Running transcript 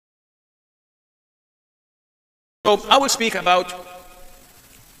So I will speak about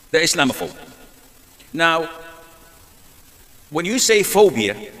the Islamophobe. Now, when you say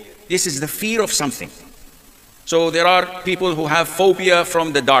phobia, this is the fear of something. So there are people who have phobia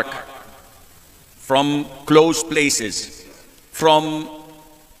from the dark, from closed places, from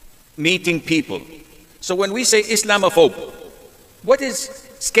meeting people. So when we say Islamophobe, what is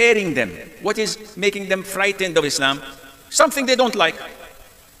scaring them? What is making them frightened of Islam? Something they don't like.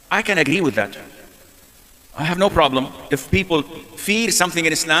 I can agree with that. I have no problem. If people fear something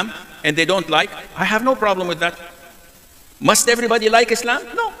in Islam and they don't like, I have no problem with that. Must everybody like Islam?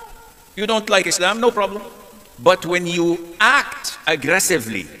 No. You don't like Islam, no problem. But when you act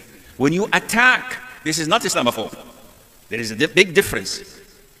aggressively, when you attack, this is not Islamophobia. There is a big difference.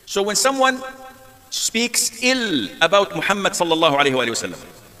 So when someone speaks ill about Muhammad sallallahu alaihi wasallam,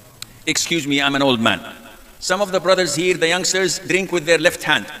 excuse me, I'm an old man. Some of the brothers here, the youngsters, drink with their left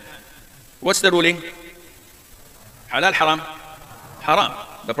hand. What's the ruling? Halal, haram? Haram.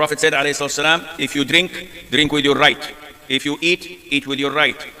 The Prophet said, alayhi salam, if you drink, drink with your right. If you eat, eat with your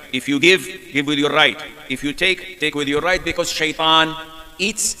right. If you give, give with your right. If you take, take with your right, because shaitan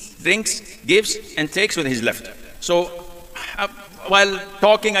eats, drinks, gives, and takes with his left. So while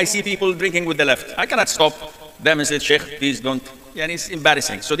talking, I see people drinking with the left. I cannot stop them and say, Sheikh, please don't. Yeah, and it's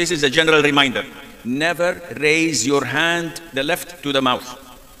embarrassing. So this is a general reminder. Never raise your hand, the left, to the mouth.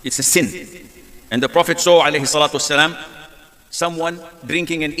 It's a sin. And the Prophet saw, alayhi salatu wasalam, someone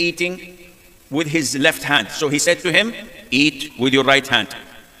drinking and eating with his left hand. So he said to him, eat with your right hand.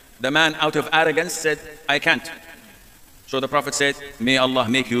 The man, out of arrogance, said, I can't. So the Prophet said, may Allah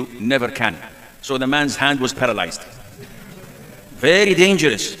make you never can. So the man's hand was paralyzed. Very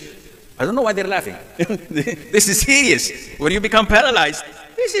dangerous. I don't know why they're laughing. This is serious. When you become paralyzed,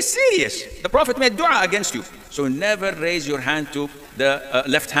 this is serious. The Prophet made dua against you. So never raise your hand to the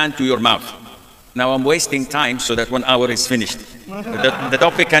left hand to your mouth. Now I'm wasting time so that 1 hour is finished. The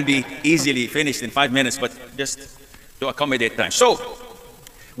topic can be easily finished in 5 minutes, but just to accommodate time. So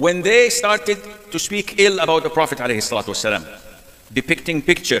when they started to speak ill about the Prophet ﷺ, depicting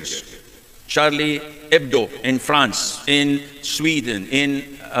pictures, Charlie Hebdo in France, in Sweden,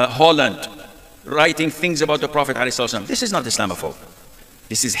 in Holland, writing things about the Prophet ﷺ, this is not Islamophobia.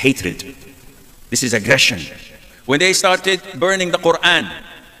 This is hatred. This is aggression. When they started burning the Quran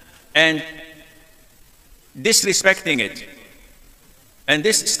and disrespecting it, and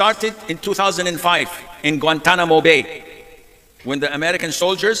this started in 2005 in Guantanamo Bay, when the American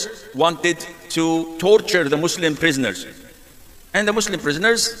soldiers wanted to torture the Muslim prisoners. And the Muslim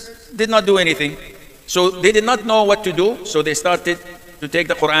prisoners did not do anything. So they did not know what to do, so they started to take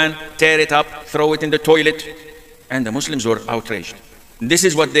the Quran, tear it up, throw it in the toilet, and the Muslims were outraged. This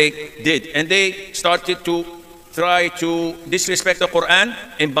is what they did. And they started to try to disrespect the Quran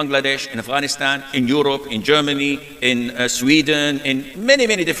in Bangladesh, in Afghanistan, in Europe, in Germany, in Sweden, in many,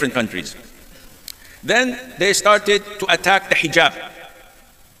 many different countries. Then they started to attack the hijab.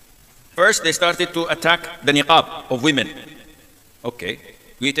 First, they started to attack the niqab of women. Okay,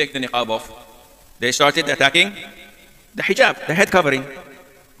 we take the niqab off. They started attacking the hijab, the head covering.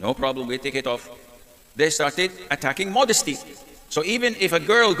 No problem, we take it off. They started attacking modesty. So even if a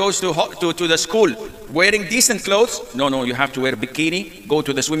girl goes to the school wearing decent clothes, no, you have to wear a bikini, go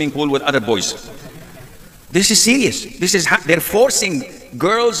to the swimming pool with other boys. This is serious. They're forcing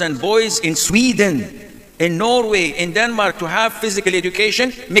girls and boys in Sweden, in Norway, in Denmark to have physical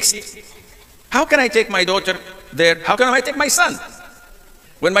education mixed. How can I take my daughter there? How can I take my son?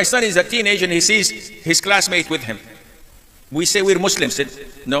 When my son is a teenager and he sees his classmate with him, we say we're Muslims.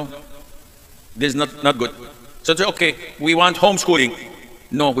 No, this is not good. So okay, we want homeschooling.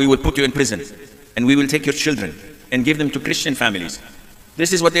 No, we will put you in prison and we will take your children and give them to Christian families.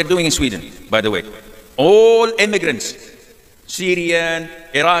 This is what they're doing in Sweden, by the way. All immigrants, Syrian,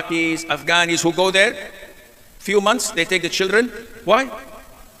 Iraqis, Afghanis who go there, few months, they take the children. Why?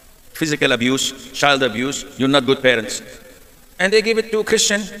 Physical abuse, child abuse, you're not good parents. And they give it to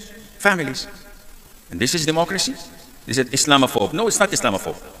Christian families. And this is democracy? Is it Islamophobe? No, it's not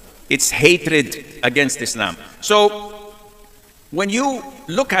Islamophobe. It's hatred against Islam. So when you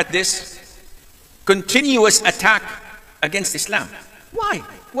look at this continuous attack against Islam, why?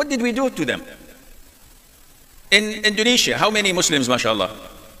 What did we do to them? In Indonesia, how many Muslims, mashallah?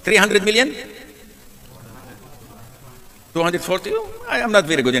 300 million? 240? I am not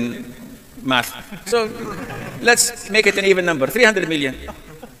very good in math. So let's make it an even number. 300 million.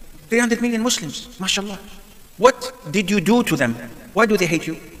 300 million Muslims, mashallah. What did you do to them? Why do they hate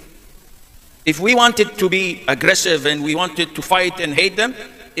you? If we wanted to be aggressive and we wanted to fight and hate them,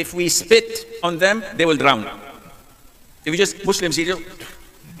 if we spit on them, they will drown. If you just Muslims,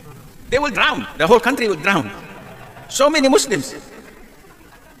 they will drown. The whole country will drown. So many Muslims.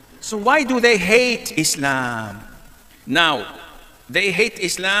 So why do they hate Islam? Now, they hate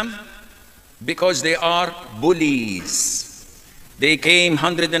Islam because they are bullies. They came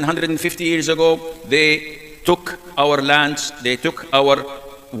 100 and 150 years ago. They took our lands. They took our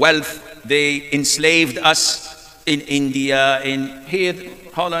wealth. They enslaved us in India, in here,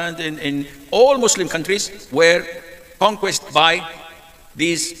 Holland, in all Muslim countries were conquered by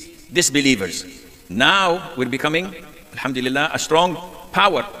these disbelievers. Now we're becoming, alhamdulillah, a strong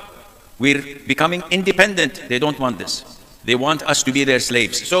power. We're becoming independent. They don't want this. They want us to be their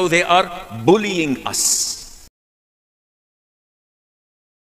slaves. So they are bullying us.